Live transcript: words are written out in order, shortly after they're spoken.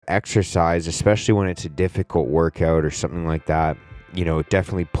exercise, especially when it's a difficult workout or something like that, it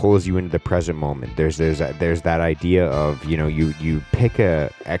definitely pulls you into the present moment. There's that idea of, you pick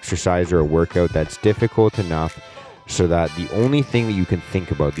a exercise or a workout that's difficult enough so that the only thing that you can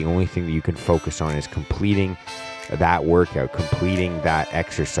think about, the only thing that you can focus on is completing that workout, completing that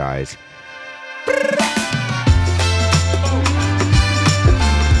exercise.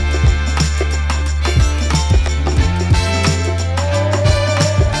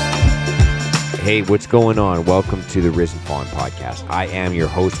 Hey, what's going on? Welcome to the Risen Fallen Podcast. I am your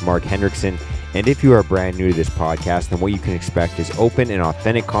host, Mark Hendrickson, and if you are brand new to this podcast, then what you can expect is open and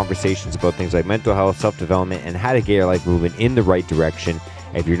authentic conversations about things like mental health, self-development, and how to get your life moving in the right direction.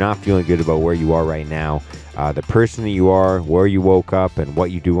 If you're not feeling good about where you are right now, the person that you are, where you woke up, and what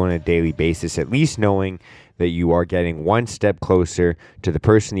you do on a daily basis, at least knowing that you are getting one step closer to the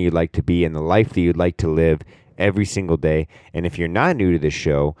person that you'd like to be and the life that you'd like to live every single day. And if you're not new to this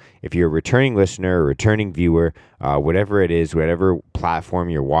show, if you're a returning listener or returning viewer, whatever it is, whatever platform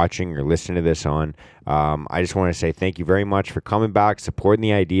you're watching or listening to this on, I just want to say thank you very much for coming back, supporting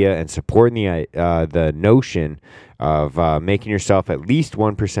the idea and supporting the notion of making yourself at least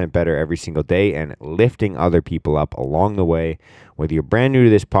 1% better every single day and lifting other people up along the way. Whether you're brand new to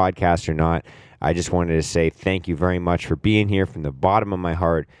this podcast or not, I just wanted to say thank you very much for being here from the bottom of my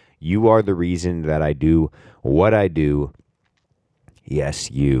heart. You are the reason that I do what I do. Yes,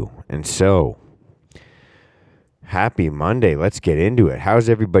 you. And so, happy Monday. Let's get into it. How's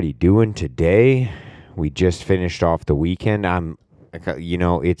everybody doing today? We just finished off the weekend.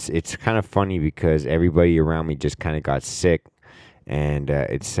 It's kind of funny because everybody around me just kind of got sick, and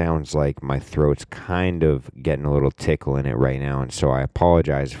it sounds like my throat's kind of getting a little tickle in it right now, and so I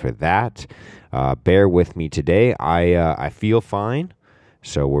apologize for that. Bear with me today. I feel fine.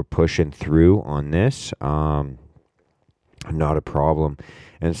 So we're pushing through on this. Not a problem.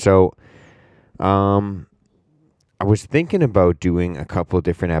 And so I was thinking about doing a couple of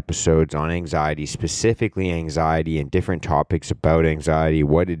different episodes on anxiety, specifically anxiety and different topics about anxiety,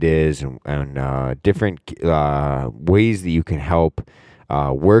 what it is, and different ways that you can help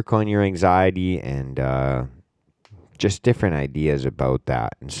work on your anxiety and just different ideas about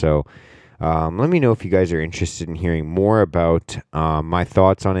that. And so let me know if you guys are interested in hearing more about my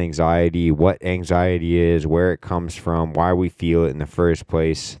thoughts on anxiety, what anxiety is, where it comes from, why we feel it in the first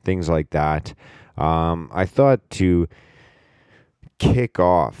place, things like that. I thought to kick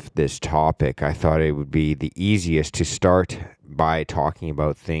off this topic, I thought it would be the easiest to start by talking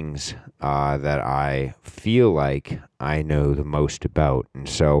about things that I feel like I know the most about. And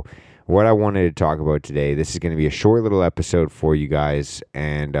so what I wanted to talk about today, this is going to be a short little episode for you guys,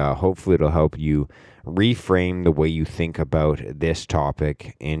 and hopefully it'll help you reframe the way you think about this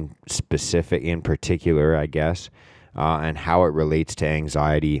topic in particular, I guess, and how it relates to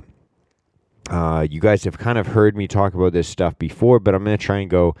anxiety. You guys have kind of heard me talk about this stuff before, but I'm going to try and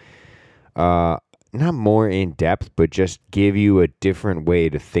go not more in depth, but just give you a different way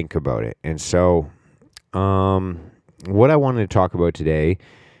to think about it. And so what I wanted to talk about today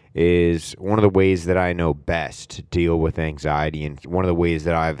is one of the ways that I know best to deal with anxiety, and one of the ways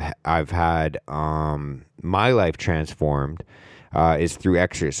that I've had my life transformed is through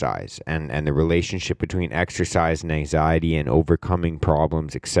exercise and the relationship between exercise and anxiety and overcoming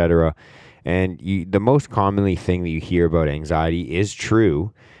problems, etc. And the most commonly thing that you hear about anxiety is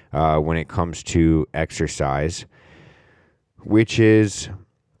true when it comes to exercise, which is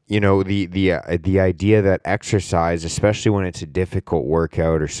the idea that exercise, especially when it's a difficult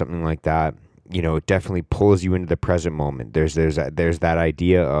workout or something like that, it definitely pulls you into the present moment. There's that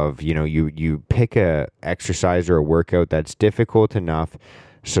idea of, you pick a exercise or a workout that's difficult enough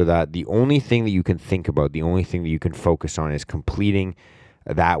so that the only thing that you can think about, the only thing that you can focus on is completing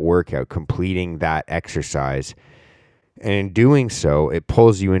that workout, completing that exercise. And in doing so, it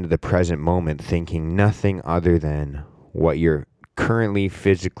pulls you into the present moment, thinking nothing other than what you're currently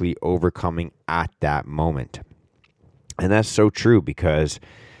physically overcoming at that moment. And that's so true because,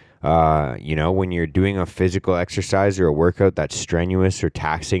 when you're doing a physical exercise or a workout that's strenuous or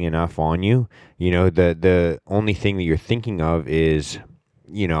taxing enough on you, the only thing that you're thinking of is,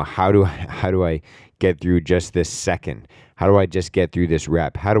 how do I get through just this second? How do I just get through this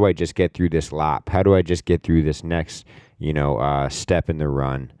rep? How do I just get through this lap? How do I just get through this next, step in the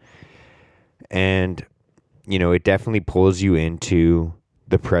run? And it definitely pulls you into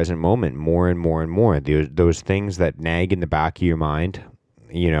the present moment more and more and more. Those things that nag in the back of your mind,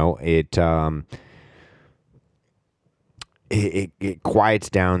 it quiets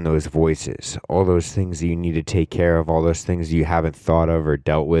down those voices, all those things that you need to take care of, all those things you haven't thought of or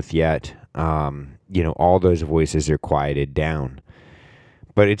dealt with yet. All those voices are quieted down.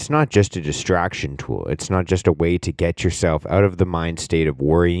 But it's not just a distraction tool. It's not just a way to get yourself out of the mind state of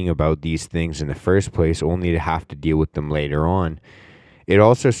worrying about these things in the first place, only to have to deal with them later on. It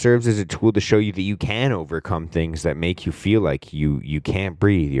also serves as a tool to show you that you can overcome things that make you feel like you can't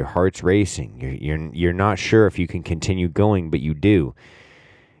breathe, your heart's racing, you're not sure if you can continue going, but you do.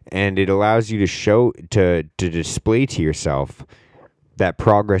 And it allows you to show to display to yourself that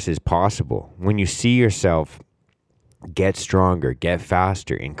progress is possible. When you see yourself get stronger, get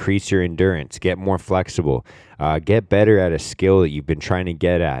faster, increase your endurance, get more flexible, get better at a skill that you've been trying to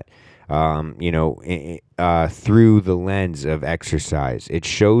get at, through the lens of exercise. It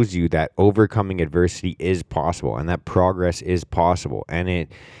shows you that overcoming adversity is possible and that progress is possible. And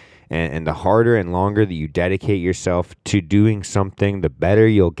the harder and longer that you dedicate yourself to doing something, the better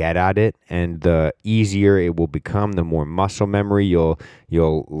you'll get at it, and the easier it will become. The more muscle memory you'll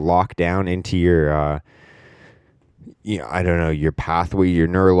lock down into your your pathway, your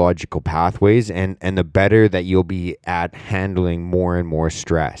neurological pathways, and the better that you'll be at handling more and more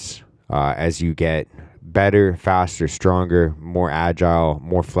stress as you get better, faster, stronger, more agile,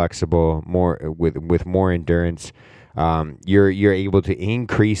 more flexible, more with more endurance. You're able to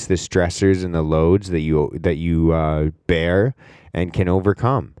increase the stressors and the loads that you bear and can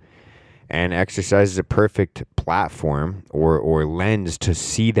overcome. And exercise is a perfect platform or lens to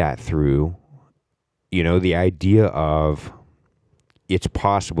see that through. The idea of it's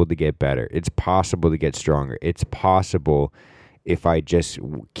possible to get better. It's possible to get stronger. It's possible if I just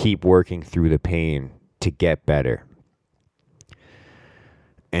keep working through the pain to get better.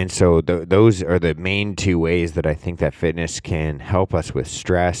 And so those are the main two ways that I think that fitness can help us with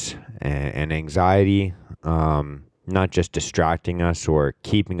stress and anxiety, not just distracting us or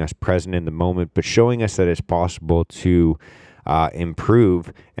keeping us present in the moment, but showing us that it's possible to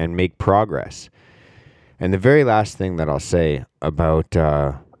improve and make progress. And the very last thing that I'll say about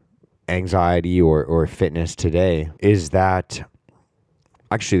anxiety or fitness today is that,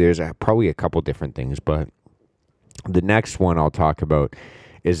 actually there's probably a couple different things, but the next one I'll talk about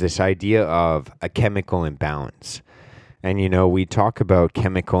is this idea of a chemical imbalance. And, we talk about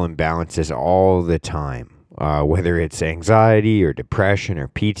chemical imbalances all the time, whether it's anxiety or depression or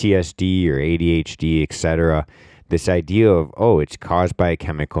PTSD or ADHD, etc. This idea of, it's caused by a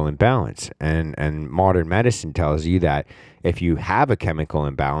chemical imbalance. And modern medicine tells you that if you have a chemical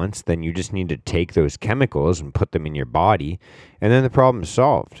imbalance, then you just need to take those chemicals and put them in your body, and then the problem is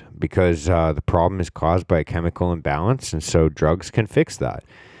solved, because the problem is caused by a chemical imbalance, and so drugs can fix that.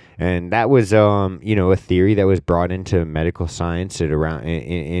 And that was, a theory that was brought into medical science at around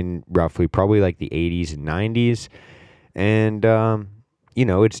in roughly probably like the 80s and 90s, and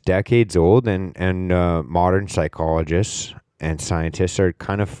it's decades old, and modern psychologists and scientists are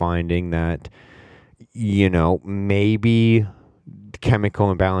kind of finding that, maybe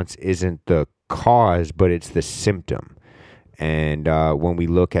chemical imbalance isn't the cause, but it's the symptom. And when we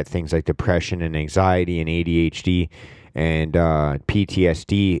look at things like depression and anxiety and ADHD and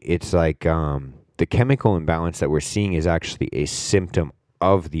PTSD, it's like the chemical imbalance that we're seeing is actually a symptom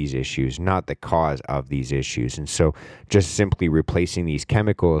of these issues, not the cause of these issues. And so just simply replacing these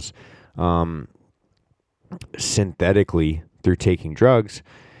chemicals synthetically through taking drugs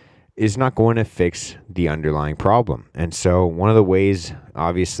is not going to fix the underlying problem. And so one of the ways,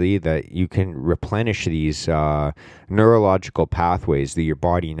 obviously, that you can replenish these neurological pathways that your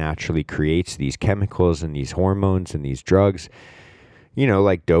body naturally creates, these chemicals and these hormones and these drugs,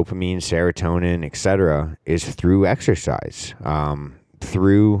 like dopamine, serotonin, etc., is through exercise.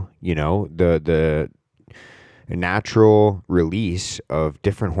 Through, the natural release of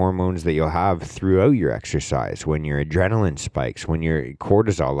different hormones that you'll have throughout your exercise, when your adrenaline spikes, when your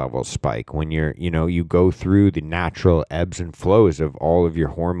cortisol levels spike, when you go through the natural ebbs and flows of all of your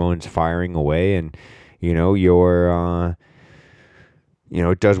hormones firing away, and it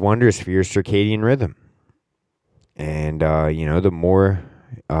does wonders for your circadian rhythm. And the more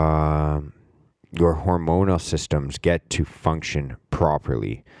your hormonal systems get to function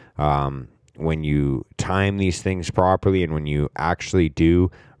properly, when you time these things properly, and when you actually do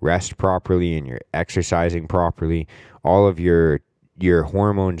rest properly and you're exercising properly, all of your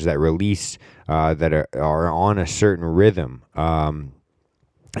hormones that release that are on a certain rhythm, and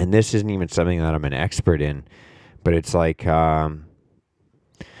this isn't even something that I'm an expert in, but it's like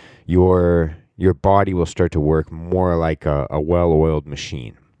your body will start to work more like a well-oiled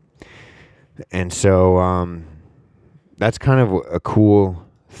machine. And so that's kind of a cool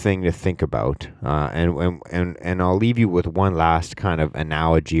thing to think about, and I'll leave you with one last kind of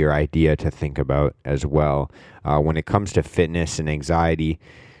analogy or idea to think about as well when it comes to fitness and anxiety.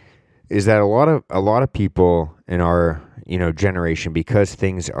 is that a lot of people in our generation, because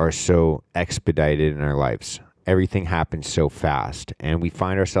things are so expedited in our lives, everything happens so fast, and we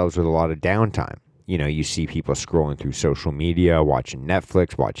find ourselves with a lot of downtime. You see people scrolling through social media, watching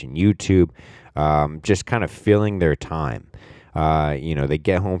Netflix, watching YouTube, just kind of filling their time. They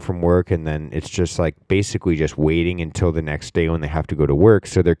get home from work, and then it's just like basically just waiting until the next day when they have to go to work.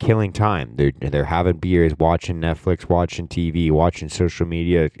 So they're killing time. They're having beers, watching Netflix, watching TV, watching social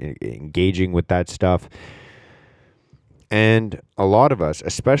media, engaging with that stuff. And a lot of us,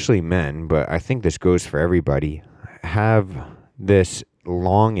 especially men, but I think this goes for everybody, have this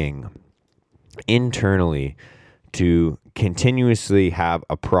longing internally to continuously have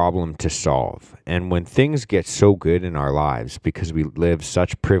a problem to solve. And when things get so good in our lives, because we live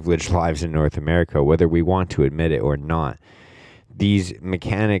such privileged lives in North America, whether we want to admit it or not, these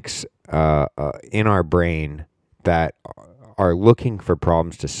mechanics in our brain that are looking for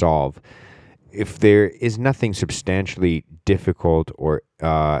problems to solve, if there is nothing substantially difficult or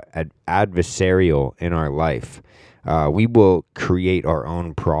adversarial in our life, we will create our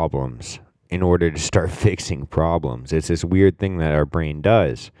own problems in order to start fixing problems. It's this weird thing that our brain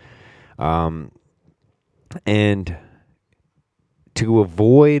does. And to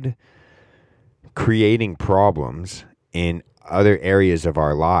avoid creating problems in other areas of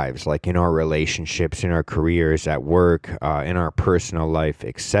our lives, like in our relationships, in our careers, at work, in our personal life,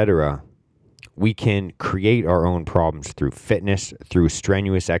 etc., we can create our own problems through fitness, through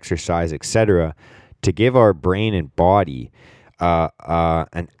strenuous exercise, etc., to give our brain and body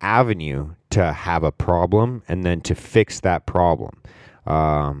an avenue to have a problem and then to fix that problem.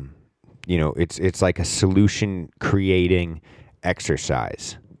 It's like a solution creating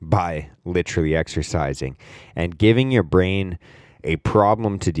exercise by literally exercising and giving your brain a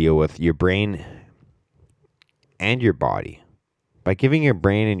problem to deal with, your brain and your body. By giving your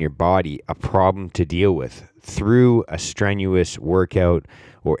brain and your body a problem to deal with through a strenuous workout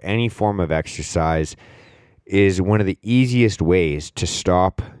or any form of exercise is one of the easiest ways to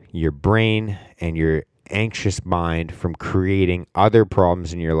stop your brain and your anxious mind from creating other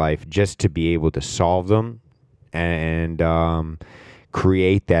problems in your life just to be able to solve them and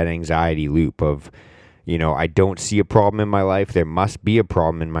create that anxiety loop of, I don't see a problem in my life. There must be a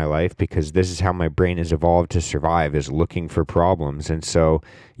problem in my life because this is how my brain has evolved to survive, is looking for problems. And so,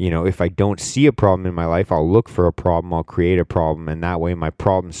 if I don't see a problem in my life, I'll look for a problem, I'll create a problem, and that way my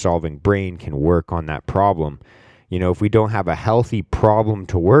problem-solving brain can work on that problem. If we don't have a healthy problem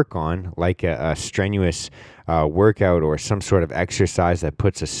to work on, like a strenuous workout or some sort of exercise that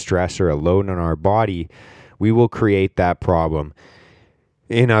puts a stress or a load on our body, we will create that problem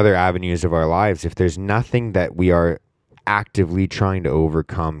in other avenues of our lives if there's nothing that we are actively trying to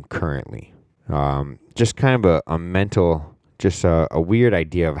overcome currently. Just kind of a mental, just a weird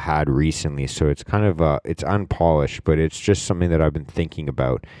idea I've had recently. So it's kind of, it's unpolished, but it's just something that I've been thinking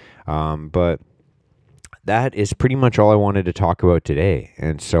about. But that is pretty much all I wanted to talk about today.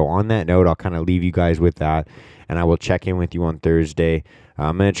 And so on that note, I'll kind of leave you guys with that, and I will check in with you on Thursday.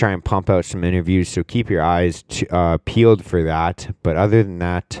 I'm going to try and pump out some interviews, so keep your eyes peeled for that. But other than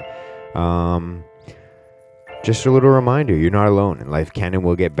that, just a little reminder, you're not alone, and life can and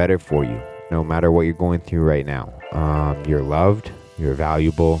will get better for you, no matter what you're going through right now. You're loved, you're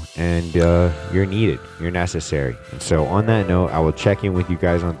valuable, and you're needed, you're necessary. And so on that note, I will check in with you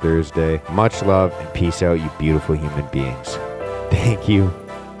guys on Thursday. Much love and peace out, you beautiful human beings. Thank you.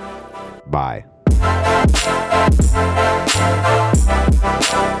 Bye.